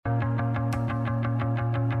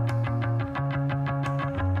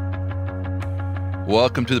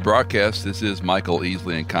Welcome to the broadcast. This is Michael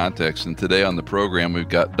Easley in Context, and today on the program we've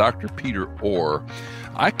got Dr. Peter Orr.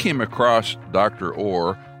 I came across Dr.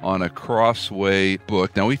 Orr on a Crossway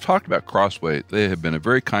book. Now, we've talked about Crossway. They have been a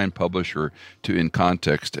very kind publisher to In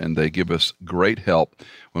Context, and they give us great help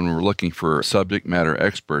when we're looking for subject matter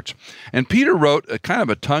experts. And Peter wrote a kind of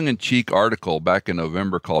a tongue-in-cheek article back in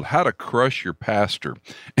November called How to Crush Your Pastor.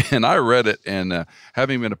 And I read it, and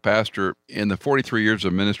having been a pastor in the 43 years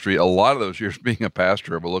of ministry, a lot of those years being a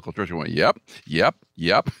pastor of a local church, I went, yep.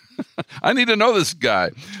 I need to know this guy.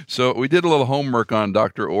 So we did a little homework on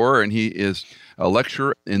Dr. Orr, and he is a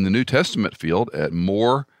lecturer in the New Testament field at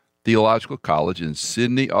Moore Theological College in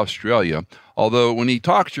Sydney, Australia. Although when he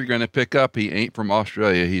talks, you're going to pick up he ain't from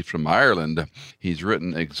Australia, he's from Ireland. He's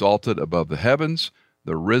written Exalted Above the Heavens,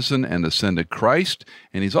 The Risen and Ascended Christ,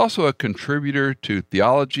 and he's also a contributor to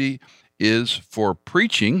Theology is for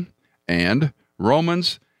Preaching and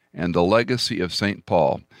Romans and the Legacy of St.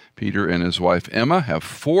 Paul. Peter and his wife Emma have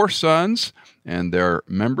 4 sons, and they're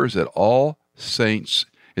members at All Saints.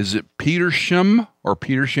 Is it Petersham or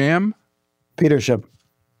Petersham? Petersham.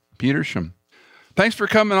 Petersham. Thanks for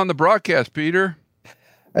coming on the broadcast, Peter.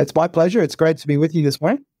 It's my pleasure. It's great to be with you this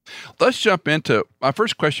morning. Let's jump into my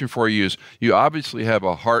first question for you is, you obviously have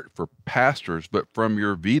a heart for pastors, but from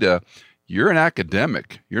your vita, you're an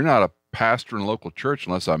academic. You're not a pastor in a local church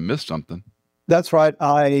unless I missed something. That's right.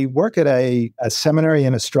 I work at a seminary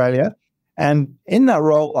in Australia, and in that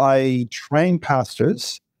role, I train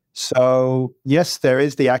pastors. So yes, there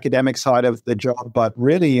is the academic side of the job, but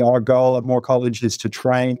really our goal at Moore College is to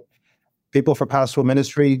train people for pastoral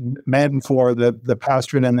ministry, men for the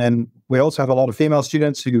pastorate, and then we also have a lot of female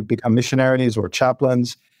students who become missionaries or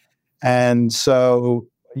chaplains. And so,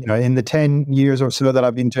 in the 10 years or so that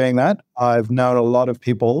I've been doing that, I've known a lot of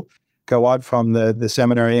people go out from the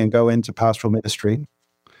seminary and go into pastoral ministry.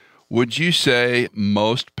 Would you say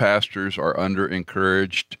most pastors are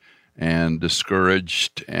under-encouraged and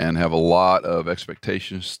discouraged and have a lot of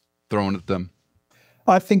expectations thrown at them?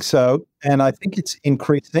 I think so. And I think it's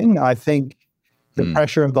increasing. I think the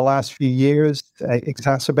pressure of the last few years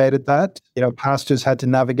exacerbated that. Pastors had to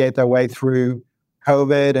navigate their way through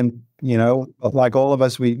COVID, and, like all of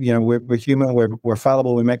us, we're human, we're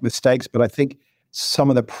fallible, we make mistakes. But I think some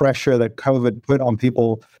of the pressure that COVID put on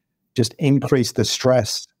people just increased the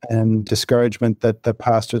stress and discouragement that the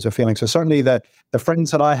pastors are feeling. So certainly the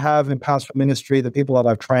friends that I have in pastoral ministry, the people that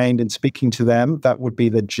I've trained in speaking to them, that would be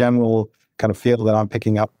the general kind of feel that I'm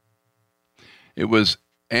picking up. It was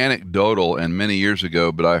anecdotal and many years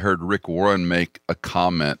ago, but I heard Rick Warren make a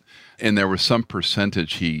comment, and there was some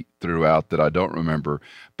percentage he threw out that I don't remember,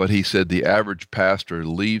 but he said the average pastor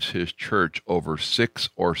leaves his church over 6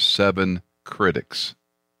 or 7 critics.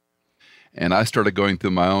 And I started going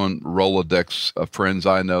through my own Rolodex of friends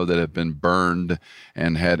I know that have been burned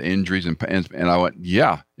and had injuries. And I went,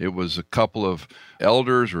 yeah, it was a couple of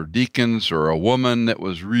elders or deacons or a woman that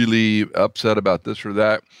was really upset about this or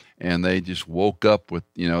that. And they just woke up with,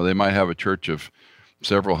 they might have a church of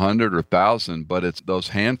several hundred or 1,000, but it's those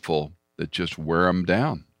handful that just wear them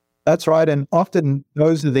down. That's right. And often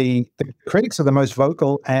those are the critics are the most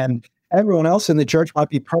vocal, and everyone else in the church might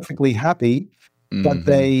be perfectly happy, but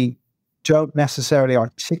they don't necessarily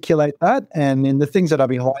articulate that. And in the things that I've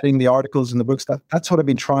been highlighting, the articles and the books, that's what I've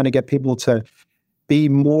been trying to get people to be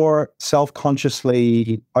more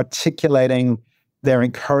self-consciously articulating their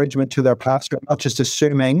encouragement to their pastor, not just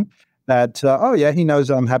assuming that, he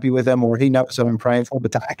knows I'm happy with him or he knows that I'm praying for,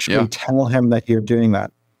 but to actually tell him that you're doing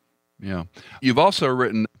that. Yeah. You've also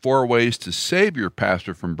written 4 ways to save your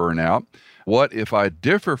pastor from burnout. What if I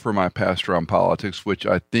differ from my pastor on politics, which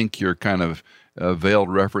I think you're kind of a veiled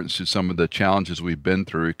reference to some of the challenges we've been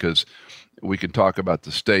through, because we can talk about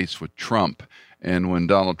the states with Trump. And when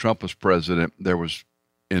Donald Trump was president, there was,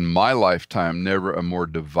 in my lifetime, never a more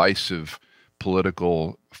divisive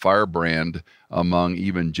political firebrand among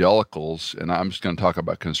evangelicals. And I'm just going to talk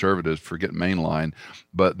about conservatives, forget mainline.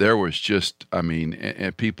 But there was just,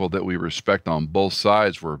 and people that we respect on both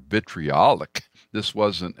sides were vitriolic. This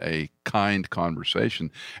wasn't a kind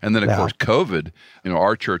conversation. And then, of course, COVID,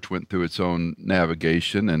 our church went through its own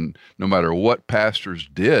navigation, and no matter what pastors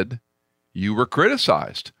did, you were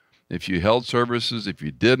criticized. If you held services, if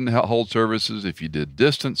you didn't hold services, if you did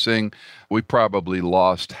distancing, we probably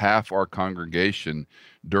lost half our congregation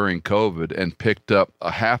during COVID and picked up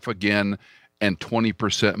a half again and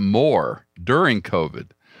 20% more during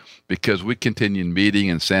COVID because we continued meeting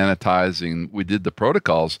and sanitizing. We did the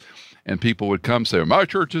protocols. And people would come say, my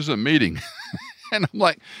church isn't meeting. And I'm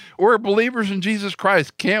like, we're believers in Jesus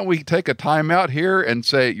Christ. Can't we take a time out here and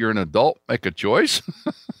say, you're an adult, make a choice?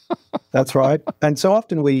 That's right. And so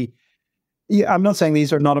often we Yeah, I'm not saying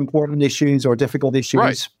these are not important issues or difficult issues,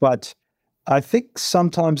 Right. but I think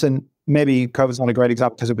sometimes, and maybe COVID's not a great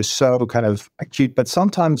example because it was so kind of acute, but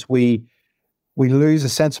sometimes we lose a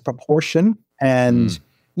sense of proportion, and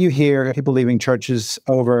you hear people leaving churches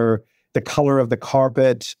over the color of the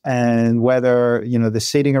carpet and whether, the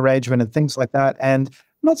seating arrangement and things like that. And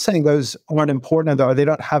I'm not saying those aren't important or they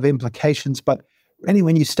don't have implications, but really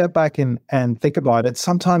when you step back and think about it,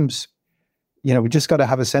 sometimes, we just got to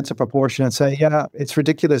have a sense of proportion and say, yeah, it's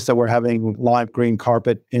ridiculous that we're having lime green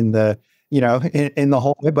carpet in the, in the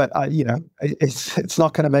hallway, but it's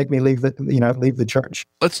not going to make me leave the church.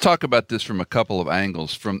 Let's talk about this from a couple of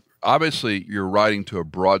angles. From obviously, you're writing to a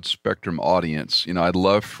broad spectrum audience. I'd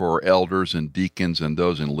love for elders and deacons and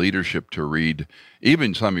those in leadership to read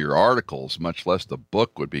even some of your articles, much less the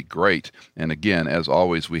book would be great. And again, as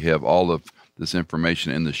always, we have all of this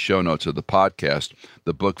information in the show notes of the podcast.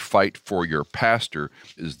 The book Fight for Your Pastor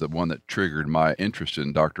is the one that triggered my interest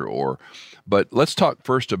in Dr. Orr. But let's talk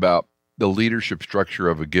first about the leadership structure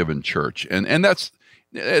of a given church. And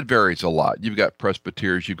it varies a lot. You've got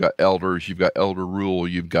presbyters, you've got elders, you've got elder rule,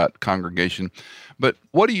 you've got congregation. But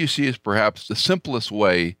what do you see as perhaps the simplest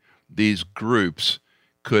way these groups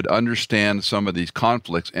could understand some of these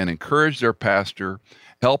conflicts and encourage their pastor,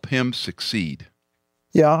 help him succeed?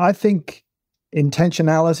 Yeah, I think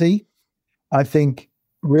intentionality. I think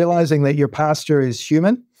realizing that your pastor is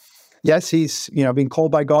human. Yes, he's, been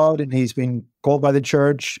called by God and he's been called by the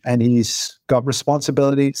church and he's got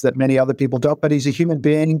responsibilities that many other people don't, but he's a human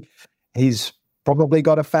being. He's probably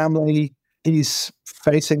got a family. He's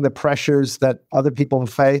facing the pressures that other people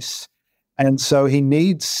face. And so he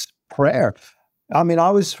needs prayer. I mean, I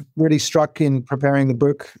was really struck in preparing the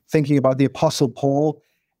book, thinking about the Apostle Paul.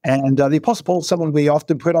 And the Apostle Paul is someone we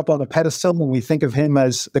often put up on a pedestal when we think of him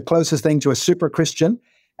as the closest thing to a super Christian.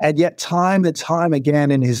 And yet time and time again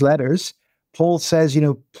in his letters, Paul says,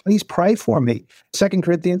 please pray for me. 2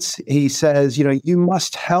 Corinthians, he says, you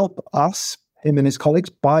must help us, him and his colleagues,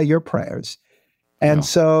 by your prayers. And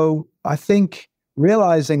so I think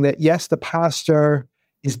realizing that, yes, the pastor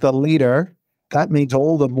is the leader, that means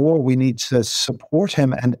all the more we need to support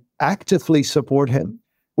him and actively support him.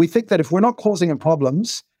 We think that if we're not causing him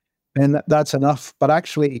problems, then that's enough, but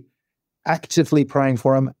actually actively praying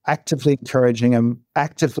for him, actively encouraging him,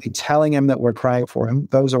 actively telling him that we're praying for him.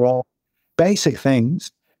 Those are all basic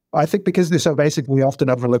things. I think because they're so basic, we often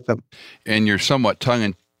overlook them. And your somewhat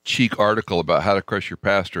tongue-in-cheek article about how to crush your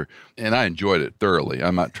pastor, and I enjoyed it thoroughly.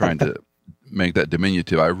 I'm not trying to make that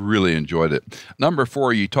diminutive. I really enjoyed it. Number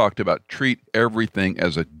 4, you talked about treat everything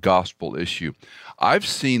as a gospel issue. I've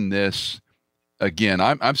seen this, again,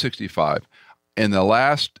 I'm 65. In the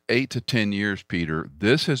last 8 to 10 years, Peter,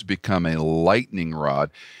 this has become a lightning rod.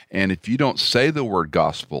 And if you don't say the word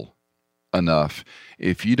gospel enough,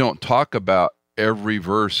 if you don't talk about every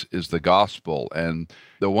verse is the gospel, and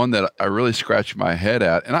the one that I really scratch my head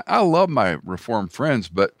at, and I love my Reformed friends,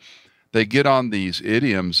 but they get on these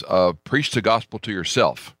idioms of preach the gospel to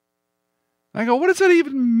yourself. I go, what does that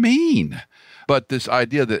even mean? But this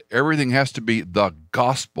idea that everything has to be the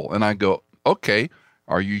gospel. And I go, okay,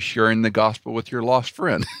 are you sharing the gospel with your lost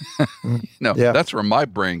friend? That's where my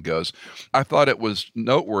brain goes. I thought it was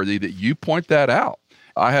noteworthy that you point that out.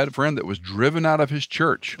 I had a friend that was driven out of his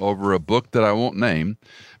church over a book that I won't name,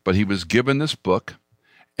 but he was given this book,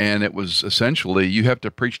 and it was essentially, you have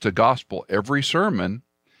to preach the gospel every sermon.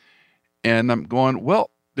 And I'm going,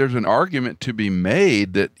 well, there's an argument to be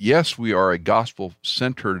made that, yes, we are a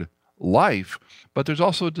gospel-centered life, but there's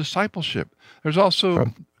also discipleship. There's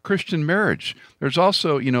also Christian marriage. There's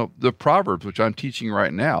also, the Proverbs, which I'm teaching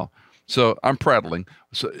right now. So I'm prattling.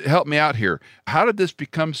 So help me out here. How did this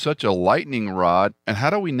become such a lightning rod, and how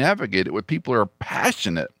do we navigate it when people are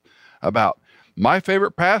passionate about, my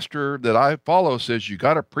favorite pastor that I follow says you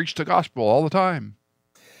got to preach the gospel all the time?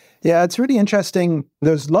 Yeah, it's really interesting.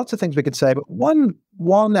 There's lots of things we could say, but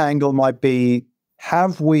one angle might be,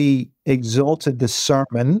 have we exalted the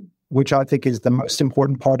sermon, which I think is the most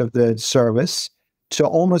important part of the service, to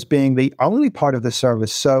almost being the only part of the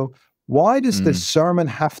service? So why does the sermon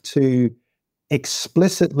have to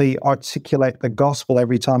explicitly articulate the gospel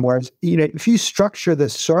every time? Whereas, if you structure the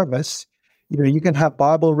service, you can have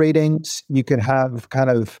Bible readings, you can have kind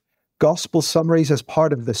of gospel summaries as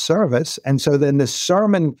part of the service. And so then the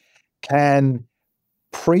sermon can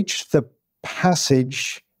preach the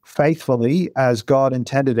passage faithfully as God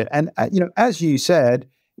intended it. And, as you said,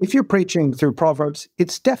 if you're preaching through Proverbs,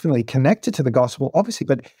 it's definitely connected to the gospel, obviously,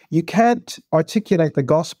 but you can't articulate the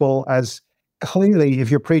gospel as clearly if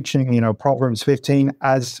you're preaching, Proverbs 15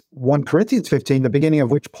 as 1 Corinthians 15, the beginning of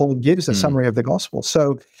which Paul gives a summary of the gospel.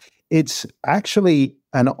 So it's actually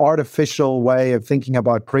an artificial way of thinking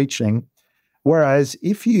about preaching. Whereas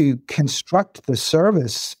if you construct the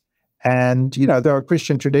service, and, there are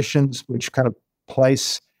Christian traditions which kind of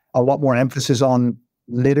place a lot more emphasis on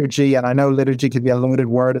liturgy. And I know liturgy can be a loaded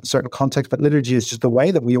word in certain contexts, but liturgy is just the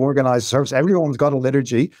way that we organize service. Everyone's got a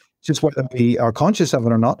liturgy, just whether we are conscious of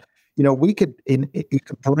it or not. We could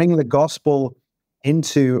bring the gospel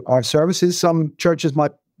into our services. Some churches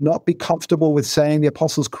might not be comfortable with saying the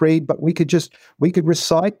Apostles' Creed, but we could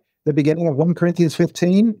recite the beginning of 1 Corinthians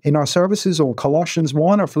 15 in our services, or Colossians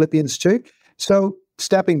 1 or Philippians 2. So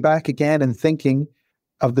stepping back again and thinking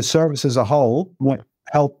of the service as a whole might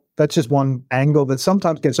help. That's just one angle that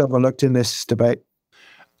sometimes gets overlooked in this debate.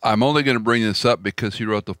 I'm only going to bring this up because he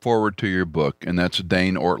wrote the foreword to your book, and that's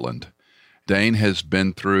Dane Ortlund. Dane has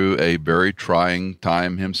been through a very trying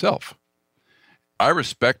time himself. I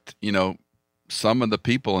respect, some of the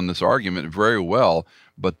people in this argument very well,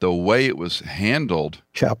 but the way it was handled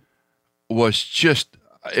was just,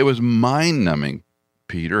 it was mind-numbing.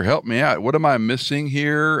 Peter, help me out. What am I missing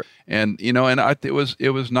here? And, it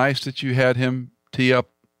was nice that you had him tee up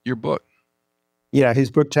your book. Yeah, his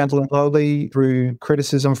book, Gentle and Lowly, through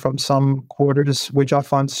criticism from some quarters, which I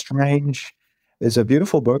find strange, is a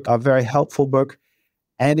beautiful book, a very helpful book.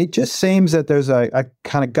 And it just seems that there's a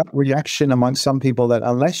kind of gut reaction among some people that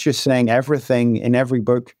unless you're saying everything in every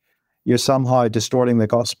book, you're somehow distorting the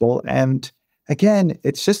gospel. And again,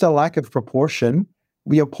 it's just a lack of proportion.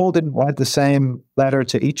 Paul didn't write the same letter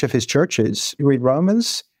to each of his churches. You read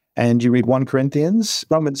Romans and you read 1 Corinthians.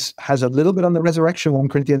 Romans has a little bit on the resurrection. 1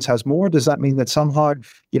 Corinthians has more. Does that mean that somehow,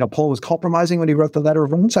 Paul was compromising when he wrote the letter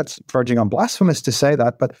of Romans? That's verging on blasphemous to say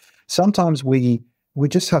that. But sometimes we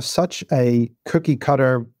just have such a cookie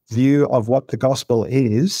cutter view of what the gospel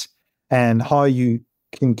is and how you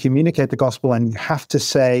can communicate the gospel, and you have to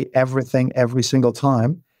say everything every single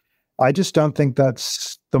time. I just don't think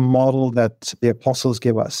that's the model that the apostles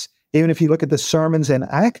give us. Even if you look at the sermons in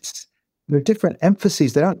Acts, there are different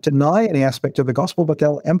emphases. They don't deny any aspect of the gospel, but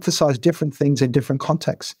they'll emphasize different things in different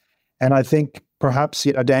contexts. And I think perhaps,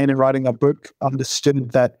 Dane, in writing a book,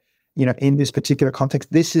 understood that, in this particular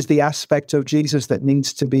context, this is the aspect of Jesus that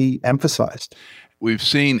needs to be emphasized. We've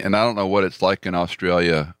seen, and I don't know what it's like in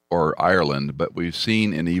Australia or Ireland, but we've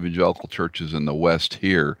seen in evangelical churches in the West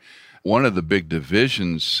here, one of the big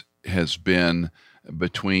divisions has been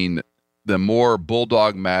between the more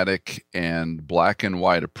bulldogmatic and black and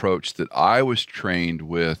white approach that I was trained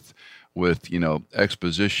with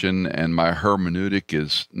exposition, and my hermeneutic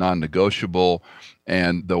is non-negotiable,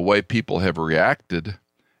 and the way people have reacted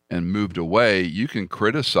and moved away. You can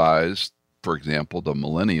criticize, for example, the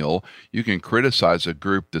millennial. You can criticize a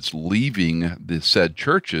group that's leaving the said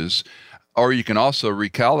churches, or you can also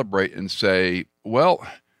recalibrate and say, well,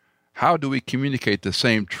 how do we communicate the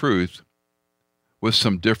same truth with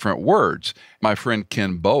some different words? My friend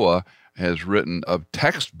Ken Boa has written a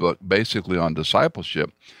textbook basically on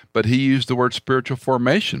discipleship, but he used the word spiritual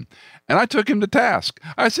formation. And I took him to task.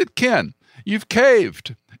 I said, Ken, you've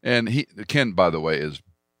caved. And Ken, by the way, is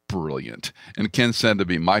brilliant. And Ken said to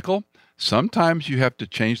me, Michael, sometimes you have to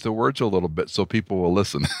change the words a little bit so people will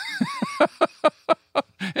listen.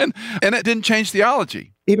 and it didn't change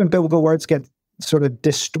theology. Even biblical words get sort of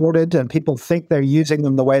distorted, and people think they're using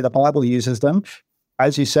them the way the Bible uses them.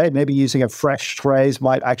 As you say, maybe using a fresh phrase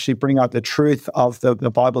might actually bring out the truth of the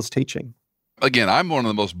Bible's teaching. Again, I'm one of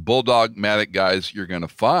the most bulldogmatic guys you're going to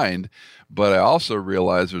find, but I also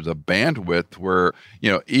realize there's a bandwidth where,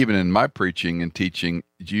 even in my preaching and teaching,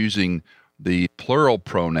 using the plural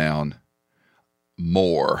pronoun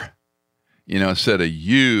more, instead of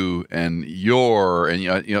you and your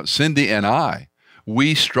and, Cindy and I,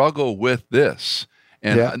 we struggle with this.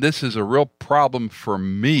 And this is a real problem for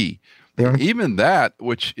me. Yeah. Even that,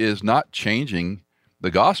 which is not changing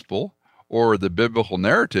the gospel or the biblical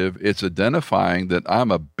narrative, it's identifying that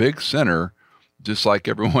I'm a big sinner, just like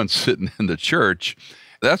everyone sitting in the church.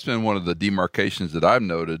 That's been one of the demarcations that I've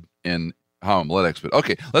noted in homiletics. But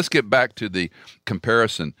okay, let's get back to the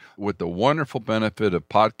comparison. With the wonderful benefit of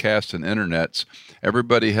podcasts and internets,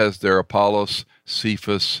 everybody has their Apollos,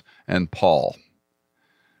 Cephas, and Paul.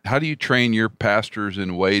 How do you train your pastors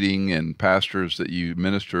in waiting and pastors that you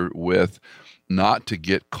minister with not to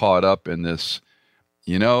get caught up in this,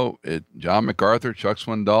 John MacArthur, Chuck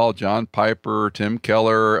Swindoll, John Piper, Tim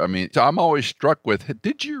Keller? I mean, I'm always struck with,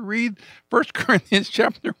 did you read 1 Corinthians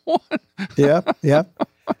chapter 1? Yeah.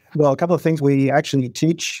 Well, a couple of things. We actually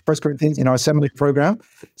teach 1 Corinthians in our seminary program,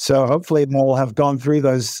 so hopefully we'll have gone through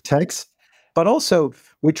those texts. But also,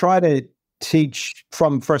 we try to teach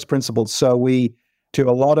from first principles. So we do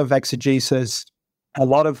a lot of exegesis, a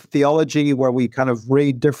lot of theology where we kind of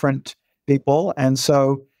read different people. And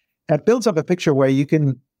so it builds up a picture where you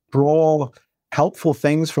can draw helpful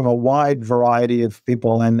things from a wide variety of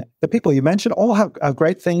people. And the people you mentioned all have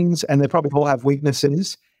great things, and they probably all have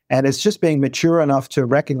weaknesses. And it's just being mature enough to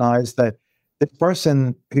recognize that the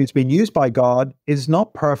person who's been used by God is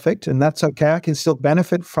not perfect, and that's okay. I can still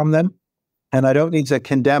benefit from them. And I don't need to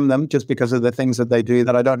condemn them just because of the things that they do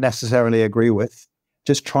that I don't necessarily agree with.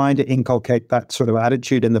 Just trying to inculcate that sort of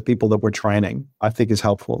attitude in the people that we're training, I think is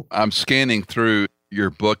helpful. I'm scanning through your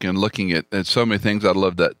book and looking at so many things I'd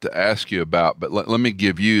love to ask you about, but let me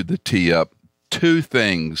give you the tee up. 2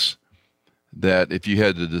 things that if you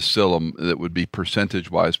had to distill them, that would be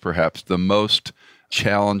percentage-wise perhaps the most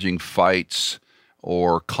challenging fights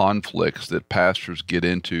or conflicts that pastors get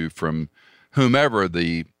into from whomever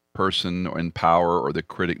the person in power or the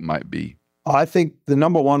critic might be. I think the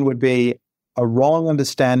number one would be a wrong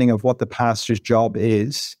understanding of what the pastor's job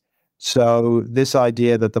is. So this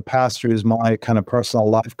idea that the pastor is my kind of personal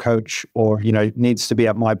life coach or, needs to be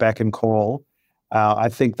at my beck and call, I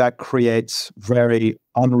think that creates very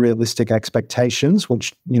unrealistic expectations,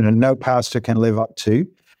 which, no pastor can live up to.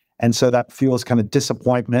 And so that fuels kind of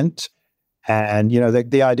disappointment. And,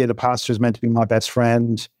 the idea the pastor is meant to be my best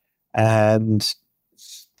friend. And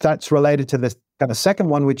that's related to this kind of second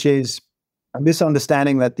one, which is a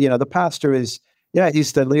misunderstanding that, the pastor is,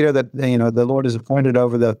 he's the leader that, the Lord has appointed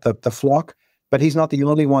over the flock, but he's not the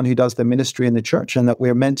only one who does the ministry in the church, and that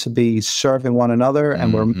we're meant to be serving one another,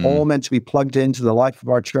 and we're all meant to be plugged into the life of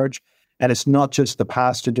our church. And it's not just the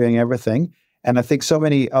pastor doing everything. And I think so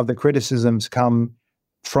many of the criticisms come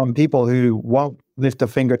from people who won't lift a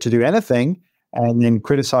finger to do anything and then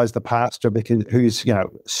criticize the pastor because who's,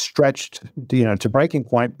 stretched, to breaking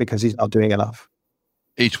point because he's not doing enough.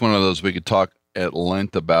 Each one of those we could talk at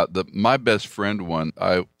length about. My best friend one,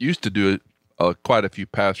 I used to do quite a few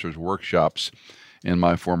pastors' workshops in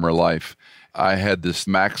my former life. I had this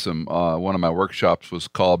maxim. One of my workshops was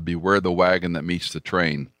called "Beware the Wagon That Meets the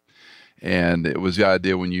Train." And it was the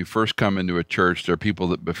idea when you first come into a church, there are people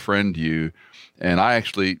that befriend you. And I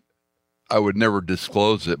would never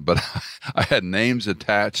disclose it, but I had names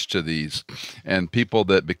attached to these and people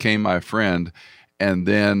that became my friend. And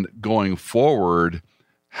then going forward,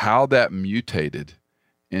 how that mutated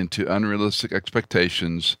into unrealistic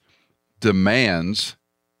expectations, demands,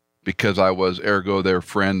 because I was ergo their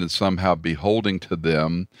friend and somehow beholding to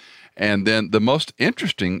them. And then the most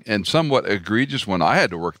interesting and somewhat egregious one I had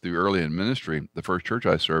to work through early in ministry, the first church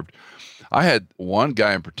I served, I had one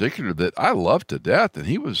guy in particular that I loved to death, and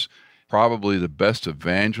he was probably the best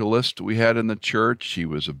evangelist we had in the church. He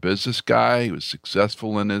was a business guy. He was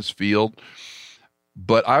successful in his field.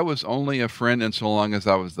 But I was only a friend in so long as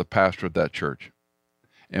I was the pastor of that church.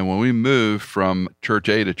 And when we moved from church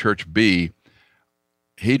A to church B,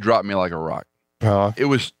 he dropped me like a rock. It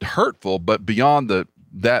was hurtful, but beyond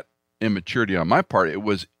that immaturity on my part, it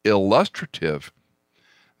was illustrative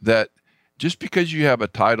that just because you have a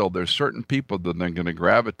title, there's certain people that are going to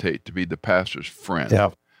gravitate to be the pastor's friend. Yeah.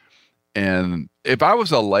 And if I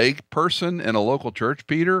was a lay person in a local church,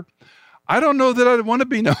 Peter, I don't know that I'd want to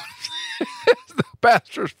be known as the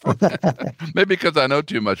pastor's friend. Maybe because I know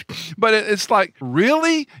too much. But it's like,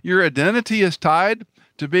 really? Your identity is tied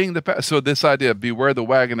to being the pastor? So this idea of beware the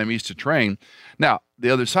wagon that meets the train. Now, the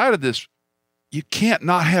other side of this, you can't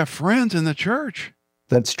not have friends in the church.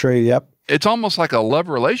 That's true, yep. It's almost like a love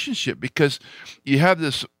relationship because you have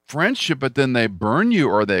this friendship, but then they burn you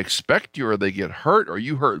or they expect you or they get hurt or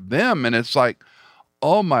you hurt them. And it's like,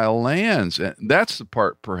 oh, my lands. And that's the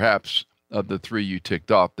part perhaps of the 3 you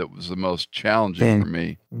ticked off that was the most challenging for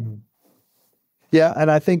me. Mm-hmm. Yeah, and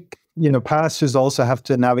I think, pastors also have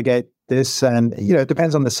to navigate this, and, it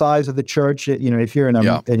depends on the size of the church. If you're in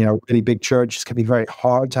a really big church, it can be very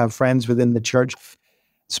hard to have friends within the church.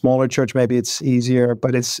 Smaller church, maybe it's easier,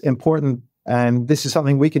 but it's important. And this is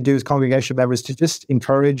something we can do as congregation members to just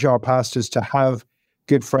encourage our pastors to have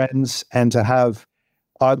good friends and to have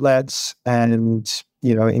outlets and,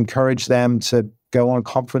 encourage them to go on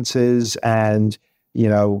conferences and,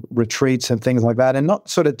 retreats and things like that. And not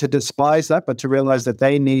sort of to despise that, but to realize that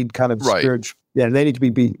they need kind of spiritual, they need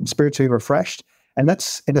to be spiritually refreshed. And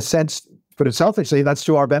that's, in a sense, put it selfishly, that's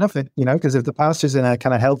to our benefit, because if the pastor's in a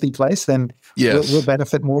kind of healthy place, then we'll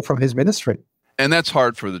benefit more from his ministry. And that's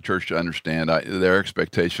hard for the church to understand. Their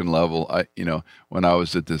expectation level, when I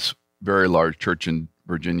was at this very large church in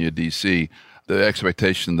Virginia, D.C., the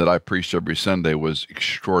expectation that I preached every Sunday was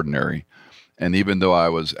extraordinary. And even though I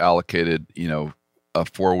was allocated, a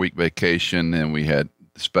 4-week vacation and we had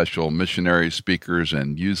special missionary speakers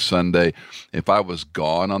and youth Sunday, if I was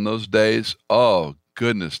gone on those days, oh,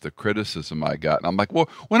 goodness, the criticism I got. And I'm like, well,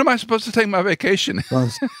 when am I supposed to take my vacation?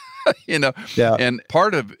 you know. Yeah. And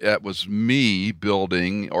part of it was me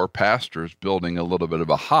building, or pastors building, a little bit of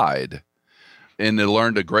a hide. And to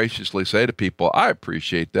learn to graciously say to people, I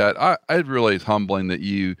appreciate that. It really is humbling that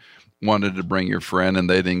you wanted to bring your friend and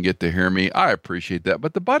they didn't get to hear me. I appreciate that.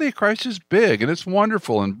 But the body of Christ is big and it's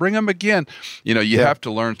wonderful, and bring them again. You know, you have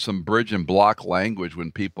to learn some bridge and block language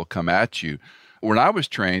when people come at you. When I was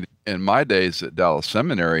trained in my days at Dallas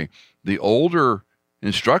Seminary, the older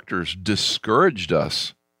instructors discouraged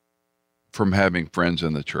us from having friends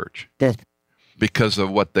in the church because of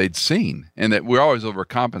what they'd seen. And that we're always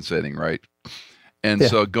overcompensating, right? And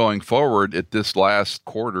so going forward at this last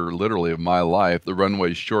quarter, literally, of my life, the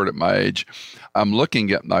runway's short at my age, I'm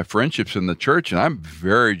looking at my friendships in the church, and I'm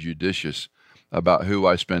very judicious about who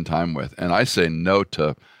I spend time with. And I say no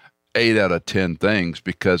to 8 out of 10 things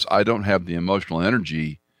because I don't have the emotional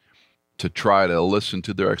energy to try to listen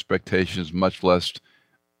to their expectations, much less,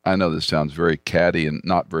 I know this sounds very catty and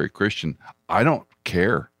not very Christian, I don't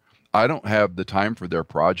care. I don't have the time for their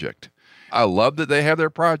project. I love that they have their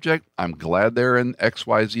project. I'm glad they're in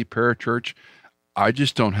XYZ parachurch. I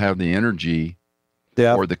just don't have the energy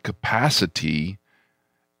or the capacity.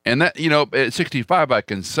 And that, you know, at 65, I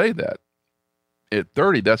can say that. At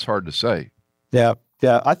 30, that's hard to say. Yeah.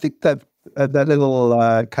 Yeah. I think that that little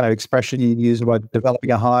kind of expression you use about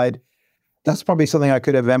developing a hide, that's probably something I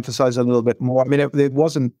could have emphasized a little bit more. I mean, it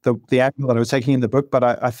wasn't the angle that I was taking in the book, but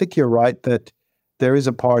I think you're right that there is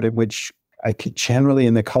a part in which I could generally,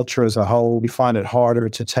 in the culture as a whole, we find it harder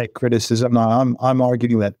to take criticism. Now, I'm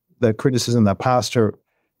arguing that the criticism that pastor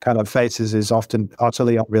kind of faces is often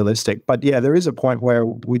utterly unrealistic. But yeah, there is a point where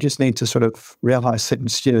we just need to sort of realize that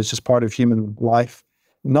it's just part of human life.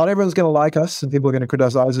 Not everyone's going to like us, and people are going to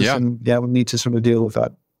criticize us, and we need to sort of deal with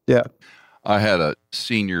that. Yeah. I had a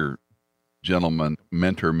senior gentleman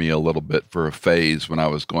mentor me a little bit for a phase when I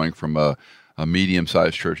was going from a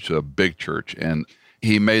medium-sized church to a big church, and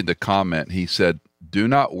he made the comment, he said, do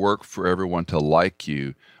not work for everyone to like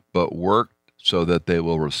you, but work so that they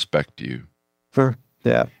will respect you. Sure.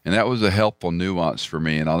 Yeah. And that was a helpful nuance for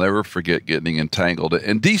me. And I'll never forget getting entangled.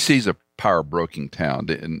 And DC's a power-broking town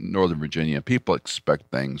in Northern Virginia. People expect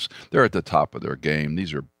things. They're at the top of their game.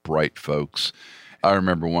 These are bright folks. I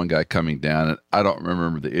remember one guy coming down, and I don't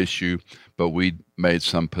remember the issue, but we made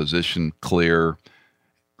some position clearer,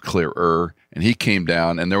 and he came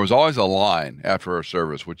down, and there was always a line after our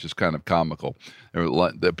service, which is kind of comical,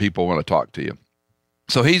 that people want to talk to you.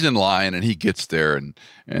 So he's in line, and he gets there,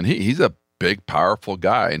 and he's a big, powerful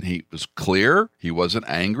guy, and he was clear. He wasn't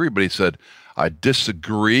angry, but he said, I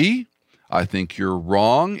disagree. I think you're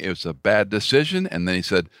wrong. It was a bad decision. And then he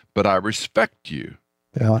said, but I respect you.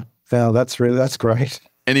 Yeah, that's great.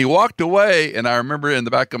 And he walked away, and I remember in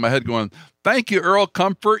the back of my head going, thank you, Earl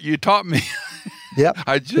Comfort. You taught me. Yep.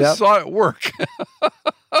 I just saw it work.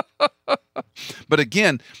 But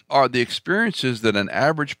again, are the experiences that an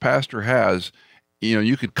average pastor has, you know,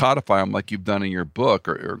 you could codify them like you've done in your book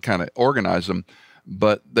or kind of organize them,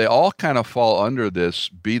 but they all kind of fall under this,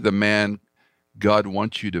 be the man God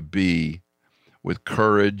wants you to be with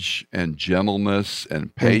courage and gentleness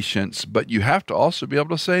and patience, but you have to also be able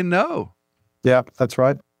to say no. Yeah, that's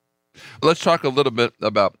right. Let's talk a little bit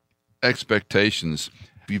about expectations.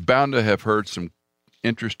 You're bound to have heard some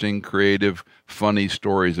interesting, creative, funny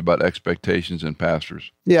stories about expectations in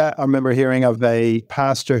pastors. Yeah, I remember hearing of a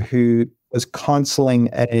pastor who was counseling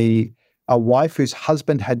a wife whose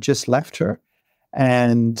husband had just left her,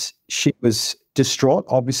 and she was distraught,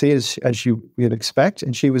 obviously, as you would expect,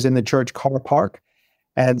 and she was in the church car park.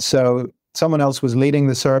 And so someone else was leading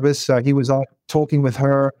the service. He was talking with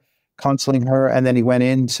her, counseling her, and then he went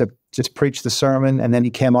in to just preach the sermon, and then he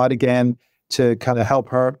came out again to kind of help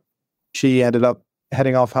her. She ended up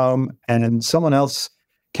heading off home, and someone else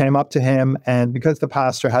came up to him, and because the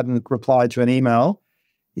pastor hadn't replied to an email,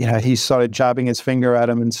 you know, he started jabbing his finger at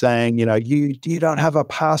him and saying, you know, you don't have a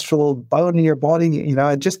pastoral bone in your body, you know,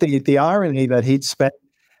 and just the irony that he'd spent,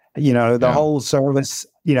 you know, the whole service,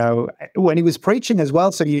 you know, when he was preaching as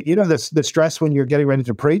well. So, you know, the stress when you're getting ready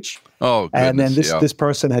to preach. Oh, goodness, and then this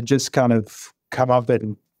person had just kind of come up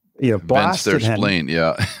and, you know, blasted their him. spleen,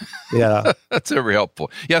 yeah. Yeah. That's very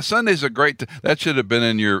helpful. Yeah, Sundays are great. That should have been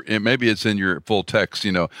in maybe it's in your full text,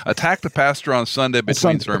 you know, attack the pastor on Sunday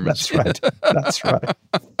between sermons. That's right. That's right.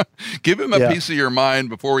 Give him a piece of your mind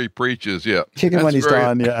before he preaches, yeah. Kick him when he's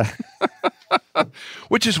done, yeah.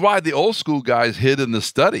 Which is why the old school guys hid in the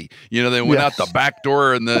study. You know, they went out the back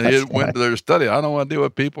door and went to their study. I don't want to deal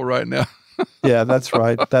with people right now. Yeah, that's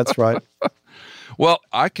right. That's right. Well,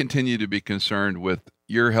 I continue to be concerned with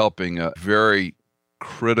you're helping a very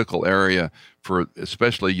critical area for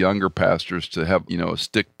especially younger pastors to have, you know, a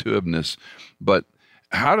stick-to-itiveness. But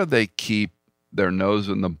how do they keep their nose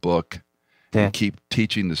in the book and keep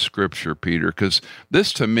teaching the scripture, Peter? Because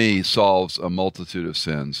this to me solves a multitude of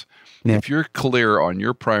sins. Yeah. If you're clear on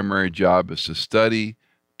your primary job is to study,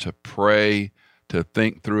 to pray, to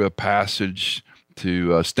think through a passage,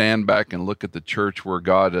 to stand back and look at the church where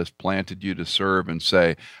God has planted you to serve and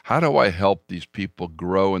say, how do I help these people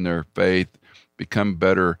grow in their faith, become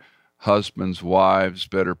better husbands, wives,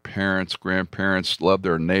 better parents, grandparents, love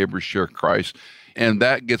their neighbors, share Christ? And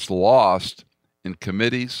that gets lost in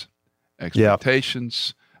committees,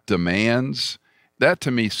 expectations, demands. That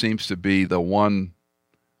to me seems to be the one,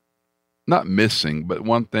 not missing, but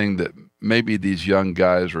one thing that maybe these young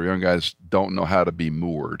guys don't know how to be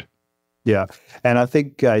moored. Yeah. And I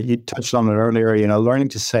think you touched on it earlier, learning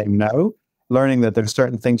to say no, learning that there's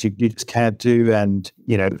certain things you just can't do. And,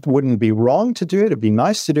 it wouldn't be wrong to do it. It'd be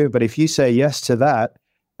nice to do it. But if you say yes to that,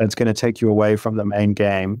 it's going to take you away from the main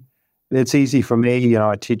game. It's easy for me,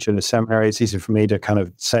 I teach in a seminary. It's easy for me to kind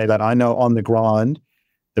of say that. I know on the ground,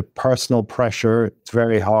 the personal pressure, it's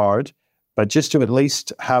very hard. But just to at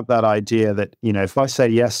least have that idea that, if I say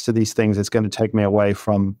yes to these things, it's going to take me away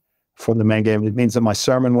from the main game. It means that my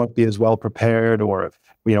sermon won't be as well prepared or,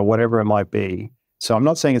 whatever it might be. So I'm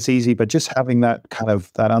not saying it's easy, but just having that kind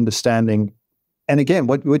of that understanding. And again,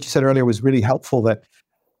 what you said earlier was really helpful that,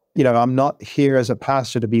 I'm not here as a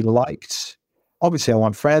pastor to be liked. Obviously, I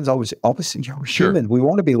want friends. Obviously, we're human. We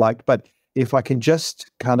want to be liked. But if I can just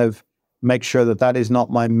kind of make sure that is not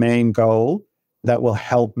my main goal, that will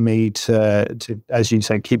help me to, as you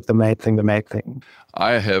say, keep the main thing the main thing.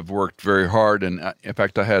 I have worked very hard. And in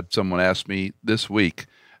fact, I had someone ask me this week,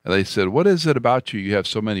 and they said, what is it about you? You have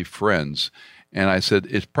so many friends. And I said,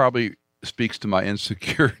 it probably speaks to my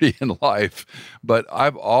insecurity in life, but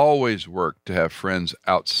I've always worked to have friends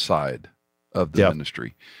outside of the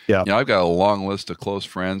ministry. Yeah. I've got a long list of close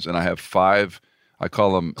friends, and I have 5, I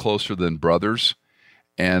call them closer than brothers,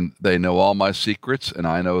 and they know all my secrets and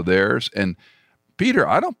I know theirs. And Peter,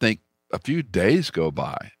 I don't think a few days go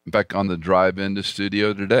by. In fact, on the drive into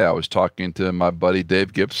studio today, I was talking to my buddy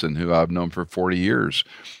Dave Gibson, who I've known for 40 years,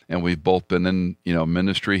 and we've both been in,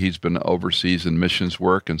 ministry. He's been overseas in missions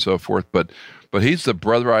work and so forth, but he's the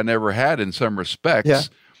brother I never had in some respects. Yeah.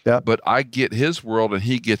 Yeah. But I get his world and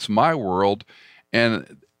he gets my world.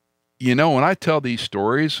 And, when I tell these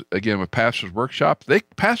stories, again, with Pastors Workshop,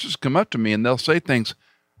 pastors come up to me and they'll say things,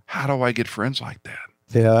 how do I get friends like that?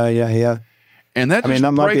 Yeah. And that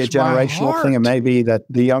that might be a generational thing. It may be that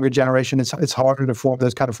the younger generation, it's harder to form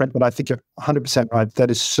those kind of friends, but I think you're 100% right. That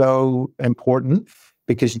is so important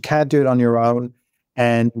because you can't do it on your own.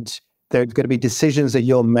 And there's going to be decisions that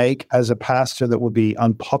you'll make as a pastor that will be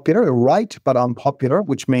unpopular, right, but unpopular,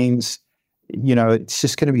 which means, it's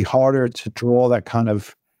just going to be harder to draw that kind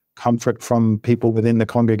of comfort from people within the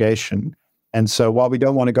congregation. And so while we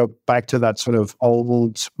don't want to go back to that sort of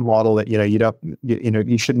old model that,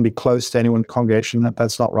 you shouldn't be close to anyone in the congregation,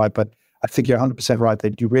 that's not right. But I think you're 100% right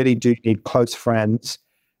that you really do need close friends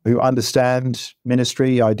who understand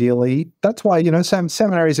ministry, ideally. That's why,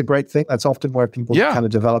 seminary is a great thing. That's often where people kind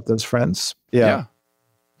of develop those friends. Yeah.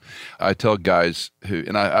 I tell guys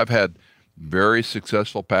and I've had very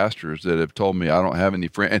successful pastors that have told me I don't have any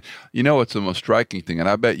friends. And it's the most striking thing, and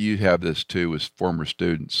I bet you have this too with former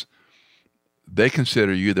students. They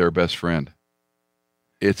consider you their best friend.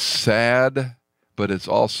 It's sad, but it's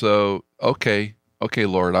also, okay,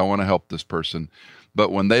 Lord, I want to help this person.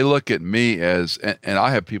 But when they look at me and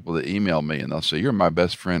I have people that email me and they'll say, you're my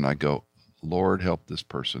best friend. I go, Lord, help this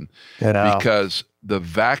person. Because the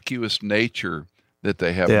vacuous nature that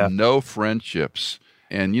they have no friendships.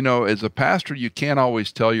 And, as a pastor, you can't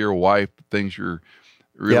always tell your wife things you're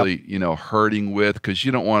really, hurting with because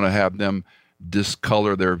you don't want to have them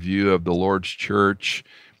discolor their view of the Lord's church.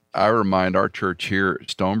 I remind our church here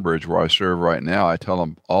at Stonebridge, where I serve right now, I tell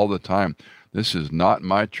them all the time, this is not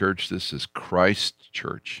my church, this is Christ's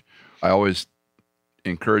church. I always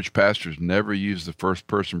encourage pastors never use the first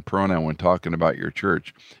person pronoun when talking about your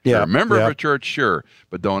church. If you're a member of a church, sure,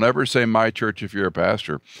 but don't ever say my church if you're a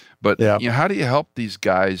pastor. But how do you help these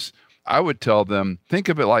guys? I would tell them, think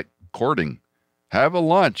of it like courting. Have a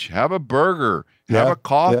lunch, have a burger, have a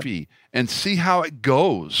coffee, and see how it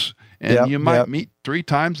goes. And you might meet 3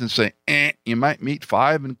 times and say, you might meet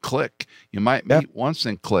 5 and click. You might meet once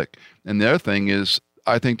and click. And the other thing is,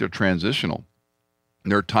 I think they're transitional.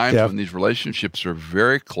 There are times when these relationships are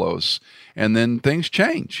very close, and then things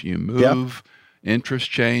change. You move, interests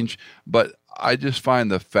change. But I just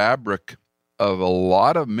find the fabric of a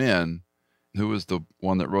lot of men, who was the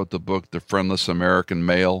one that wrote the book, The Friendless American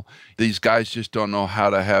Male, these guys just don't know how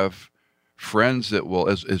to have friends that will,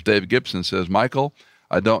 as Dave Gibson says, Michael,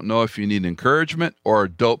 I don't know if you need encouragement or a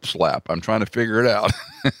dope slap. I'm trying to figure it out.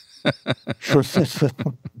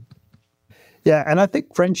 Yeah, and I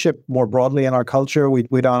think friendship more broadly in our culture, we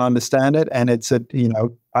don't understand it, and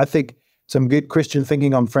I think some good Christian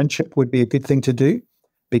thinking on friendship would be a good thing to do,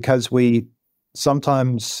 because we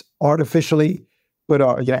sometimes artificially put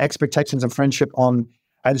our expectations of friendship on,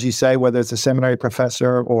 as you say, whether it's a seminary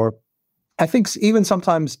professor, or I think even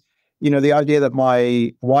sometimes the idea that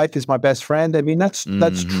my wife is my best friend. I mean, that's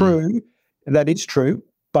true, that is true.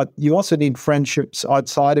 But you also need friendships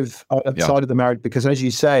outside of the marriage, because, as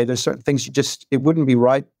you say, there's certain things it wouldn't be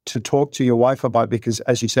right to talk to your wife about, because,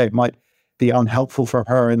 as you say, it might be unhelpful for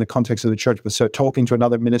her in the context of the church. But so talking to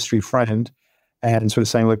another ministry friend and sort of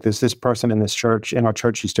saying, look, there's this person in our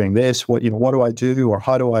church, who's doing this. What do I do, or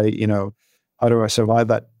how do I survive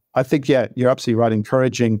that? I think, you're absolutely right.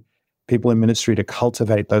 Encouraging people in ministry to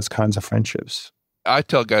cultivate those kinds of friendships. I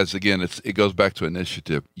tell guys again, it goes back to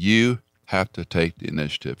initiative. You have to take the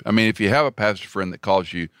initiative. I mean, if you have a pastor friend that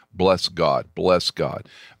calls you, bless God.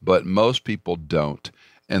 But most people don't.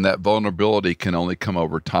 And that vulnerability can only come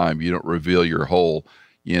over time. You don't reveal your whole,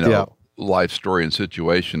 life story and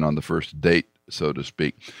situation on the first date, so to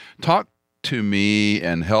speak. Talk to me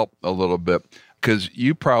and help a little bit, because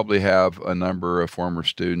you probably have a number of former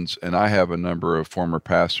students, and I have a number of former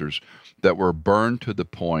pastors that were burned to the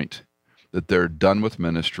point that they're done with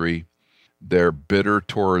ministry. They're bitter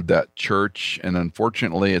toward that church, and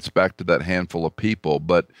unfortunately, it's back to that handful of people,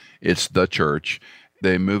 but it's the church.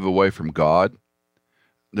 They move away from God.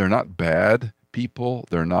 They're not bad people.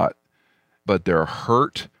 But they're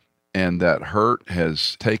hurt, and that hurt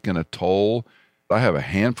has taken a toll. I have a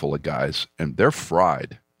handful of guys, and they're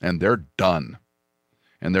fried, and they're done,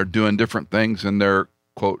 and they're doing different things in their,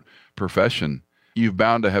 quote, profession. You've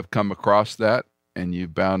bound to have come across that, and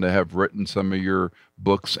you've bound to have written some of your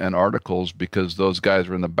books and articles because those guys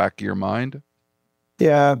are in the back of your mind.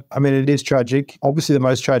 Yeah, I mean, it is tragic. Obviously, the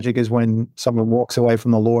most tragic is when someone walks away from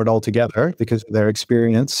the Lord altogether because of their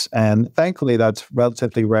experience. And thankfully, that's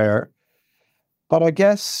relatively rare. But I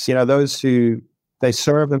guess, those who, they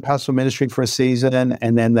serve in pastoral ministry for a season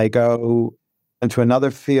and then they go into another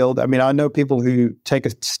field. I mean, I know people who take a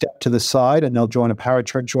step to the side and they'll join a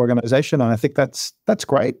parachurch organization. And I think that's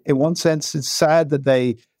great. In one sense, it's sad that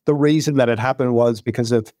the reason that it happened was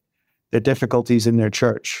because of the difficulties in their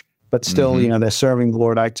church. But still, they're serving the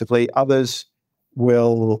Lord actively. Others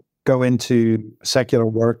will go into secular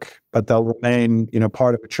work, but they'll remain,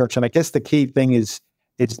 part of a church. And I guess the key thing is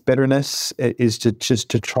bitterness, is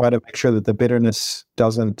to try to make sure that the bitterness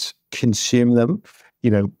doesn't consume them.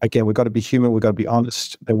 Again, we've got to be human. We've got to be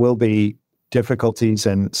honest. There will be difficulties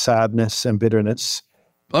and sadness and bitterness.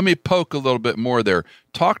 Let me poke a little bit more there.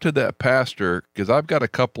 Talk to that pastor, because I've got a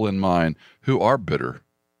couple in mind who are bitter,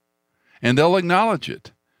 and they'll acknowledge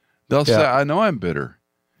it. They'll say, I know I'm bitter,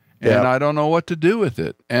 and I don't know what to do with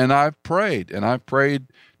it. And I've prayed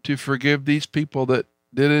to forgive these people that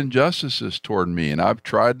did injustices toward me. And I've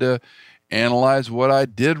tried to analyze what I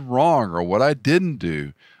did wrong or what I didn't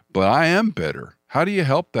do, but I am bitter. How do you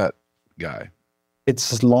help that guy?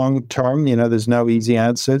 It's long term. There's no easy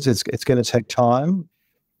answers. It's going to take time.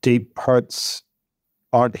 Deep hurts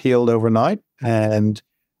aren't healed overnight. And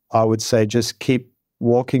I would say just keep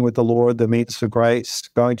walking with the Lord, the means of grace,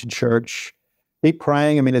 going to church, keep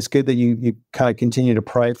praying. I mean, it's good that you kind of continue to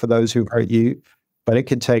pray for those who hurt you, but it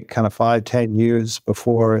can take kind of 5-10 years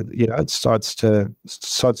before, it starts to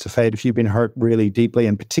fade if you've been hurt really deeply,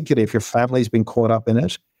 and particularly if your family's been caught up in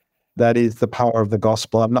it. That is the power of the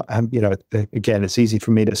gospel. Again, it's easy for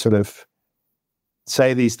me to sort of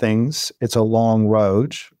say these things. It's a long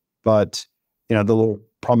road, but, the Lord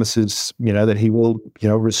promises, that he will,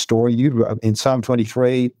 restore you. In Psalm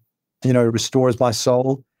 23, restores my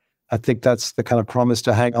soul. I think that's the kind of promise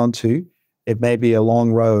to hang on to. It may be a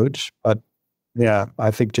long road, but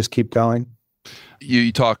I think just keep going.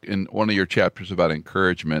 You talk in one of your chapters about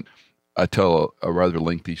encouragement. I tell a rather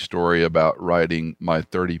lengthy story about writing my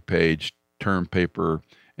 30-page term paper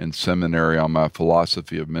in seminary on my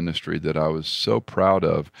philosophy of ministry that I was so proud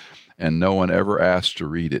of, and no one ever asked to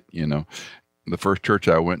read it. The first church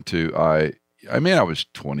I went to, I was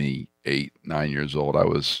 28, 9 years old. I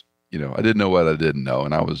was, I didn't know what I didn't know,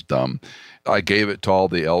 and I was dumb. I gave it to all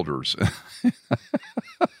the elders.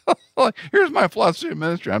 Here's my philosophy of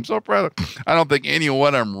ministry. I'm so proud of it. I don't think any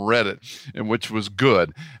one of them read it, and which was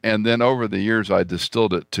good. And then over the years, I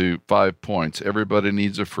distilled it to 5 points. Everybody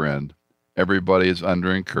needs a friend. Everybody is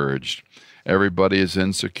under-encouraged. Everybody is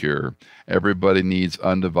insecure. Everybody needs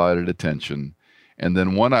undivided attention. And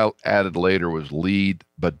then one I added later was lead,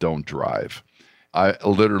 but don't drive. I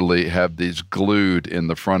literally have these glued in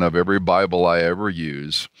the front of every Bible I ever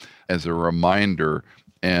use as a reminder.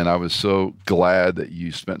 And I was so glad that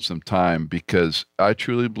you spent some time, because I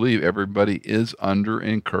truly believe everybody is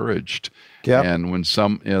under-encouraged. Yep. And when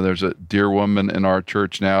there's a dear woman in our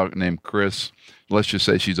church now named Chris, let's just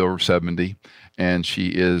say she's over 70, and she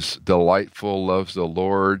is delightful, loves the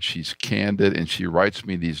Lord, she's candid, and she writes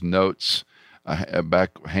me these notes,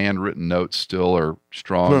 handwritten notes still are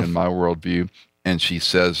strong in my worldview. And she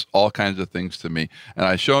says all kinds of things to me. And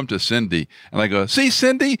I show them to Cindy, and I go, "See,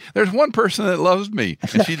 Cindy, there's one person that loves me."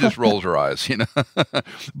 And she just rolls her eyes,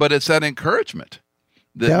 But it's that encouragement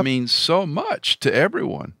that means so much to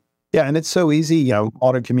everyone. Yeah, and it's so easy,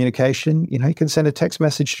 modern communication. You can send a text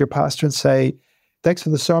message to your pastor and say, "Thanks for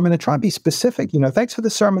the sermon," and try and be specific. "Thanks for the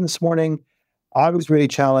sermon this morning. I was really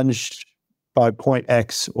challenged by point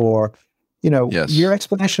X," or, Yes. Your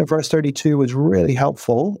explanation of verse 32 was really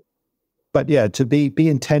helpful. But yeah, to be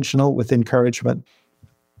intentional with encouragement.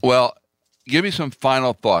 Well, give me some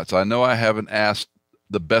final thoughts. I know I haven't asked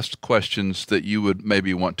the best questions that you would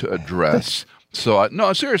maybe want to address.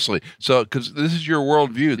 No, seriously. So, because this is your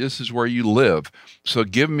worldview, this is where you live. So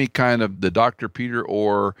give me kind of the Dr. Peter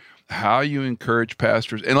Orr, how you encourage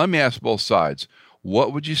pastors. And let me ask both sides.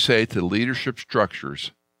 What would you say to leadership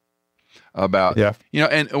structures about,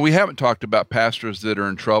 and we haven't talked about pastors that are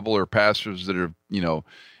in trouble, or pastors that are,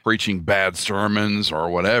 preaching bad sermons or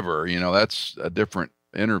whatever, that's a different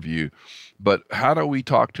interview. But how do we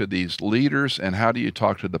talk to these leaders, and how do you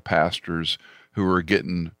talk to the pastors who are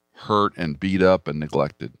getting hurt and beat up and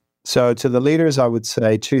neglected? So to the leaders, I would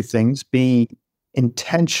say two things: be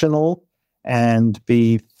intentional and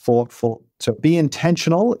be thoughtful. So be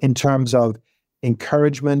intentional in terms of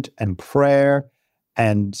encouragement and prayer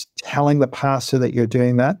and telling the pastor that you're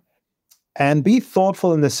doing that. And be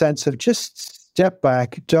thoughtful in the sense of just step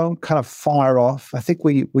back, don't kind of fire off. I think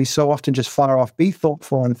we so often just fire off. Be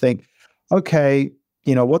thoughtful and think, okay,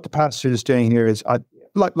 what the pastor is doing here is,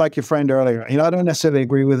 like your friend earlier, I don't necessarily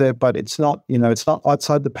agree with it, but it's not, it's not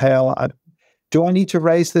outside the pale. Do I need to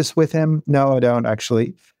raise this with him? No, I don't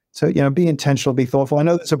actually. So, be intentional, be thoughtful. I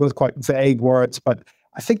know those are both quite vague words, but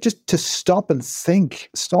I think just to stop and think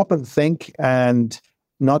and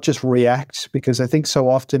not just react, because I think so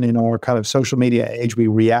often in our kind of social media age, we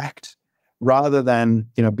react rather than,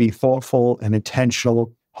 be thoughtful and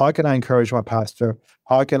intentional. How can I encourage my pastor?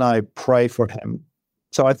 How can I pray for him?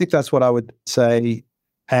 So I think that's what I would say.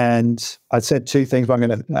 And I said two things, but I'm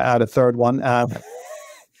going to add a third one.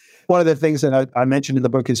 One of the things that I mentioned in the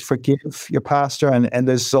book is forgive your pastor. And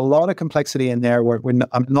there's a lot of complexity in there where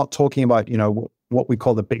I'm not talking about, what we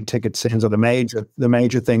call the big ticket sins or the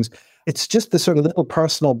major things. It's just the sort of little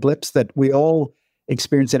personal blips that we all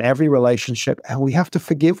experience in every relationship, and we have to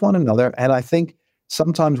forgive one another. And I think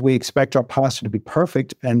sometimes we expect our pastor to be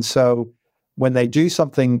perfect. And so when they do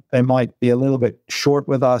something, they might be a little bit short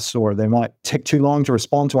with us, or they might take too long to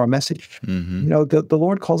respond to our message. Mm-hmm. The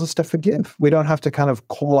Lord calls us to forgive. We don't have to kind of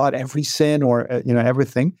call out every sin or,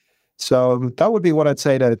 everything. So that would be what I'd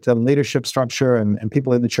say to leadership structure and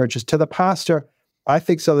people in the churches. To the pastor, I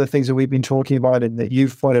think some of the things that we've been talking about and that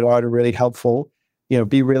you've pointed out are really helpful.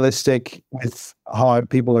 Be realistic with how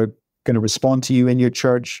people are going to respond to you in your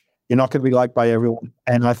church. You're not going to be liked by everyone.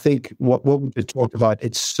 And I think what we've talked about,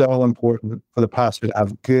 it's so important for the pastor to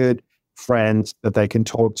have good friends that they can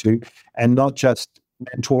talk to, and not just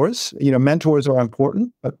mentors. Mentors are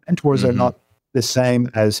important, but mentors are not the same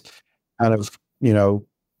as kind of,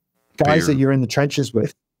 guys that you're in the trenches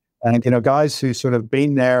with. And, guys who sort of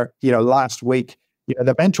been there, last week.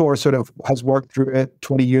 The mentor sort of has worked through it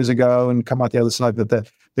 20 years ago and come out the other side. But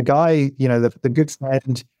the guy, the good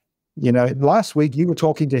friend, last week you were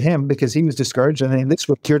talking to him because he was discouraged, and then this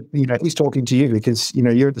week he's talking to you because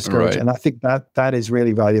you're discouraged. Right. And I think that is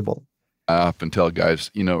really valuable. I often tell guys,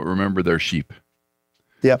 remember they're sheep.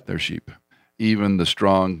 Yep, they're sheep. Even the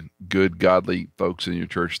strong, good, godly folks in your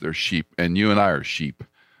church, they're sheep, and you and I are sheep.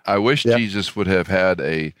 I wish Jesus would have had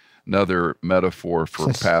another metaphor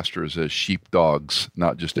for pastors as sheepdogs,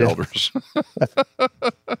 not just elders.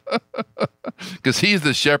 Because he's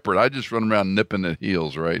the shepherd. I just run around nipping at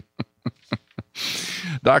heels, right?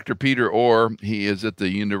 Dr. Peter Orr, he is at the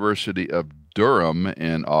University of Durham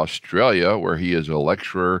in Australia, where he is a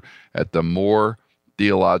lecturer at the Moore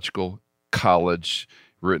Theological College.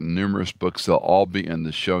 Written numerous books. They'll all be in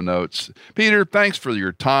the show notes. Peter, thanks for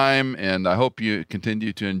your time, and I hope you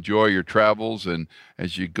continue to enjoy your travels, and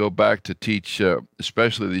as you go back to teach,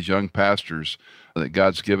 especially these young pastors, that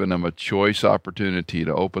God's given them a choice opportunity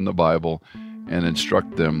to open the Bible and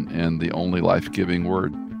instruct them in the only life-giving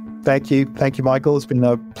word. Thank you. Thank you, Michael. It's been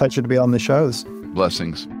a pleasure to be on the shows.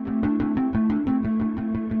 Blessings.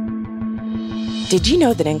 Did you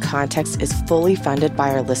know that In Context is fully funded by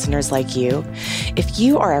our listeners like you? If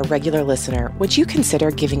you are a regular listener, would you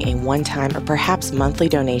consider giving a one-time or perhaps monthly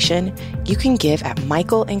donation? You can give at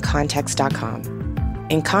michaelincontext.com.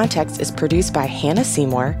 In Context is produced by Hannah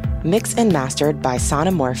Seymour, mixed and mastered by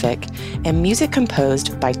Sonomorphic, and music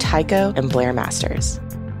composed by Tycho and Blair Masters.